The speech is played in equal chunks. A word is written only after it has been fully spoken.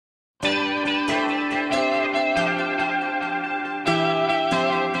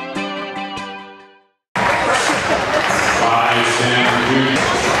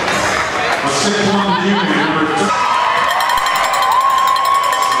6'1" junior, number 30.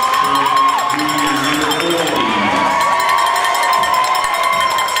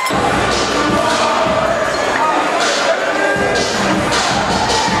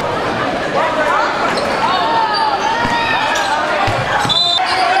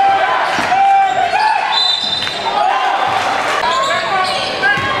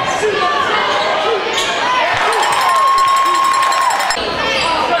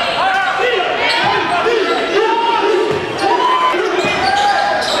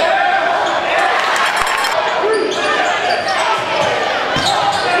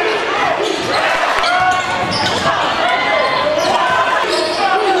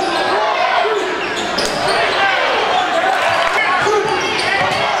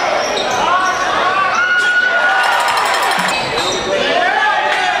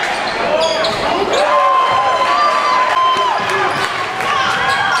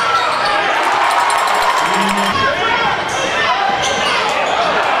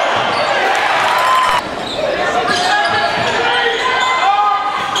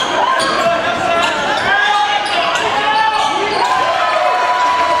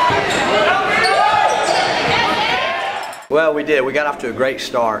 Well, we did. We got off to a great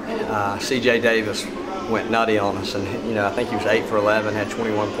start. C.J. Davis went nutty on us, and I think he was 8 for 11, had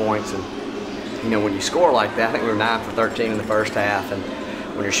 21 points. And when you score like that, I think we were 9 for 13 in the first half. And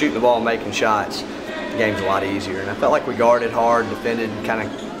when you're shooting the ball and making shots, the game's a lot easier. And I felt like we guarded hard, defended, kind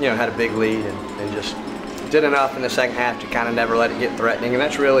of had a big lead, and just did enough in the second half to kind of never let it get threatening. And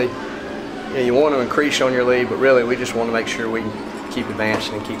that's really, you want to increase on your lead, but really we just want to make sure we can keep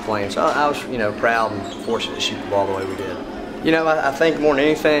advancing and keep playing. So I was, proud and fortunate to shoot the ball the way we did. I think more than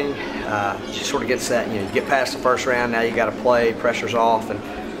anything, you sort of get set. You get past the first round, now you got to play, pressure's off, and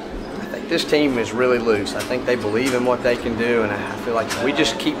I think this team is really loose. I think they believe in what they can do, and I feel like if we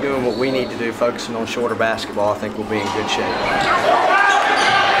just keep doing what we need to do, focusing on shorter basketball, I think we'll be in good shape.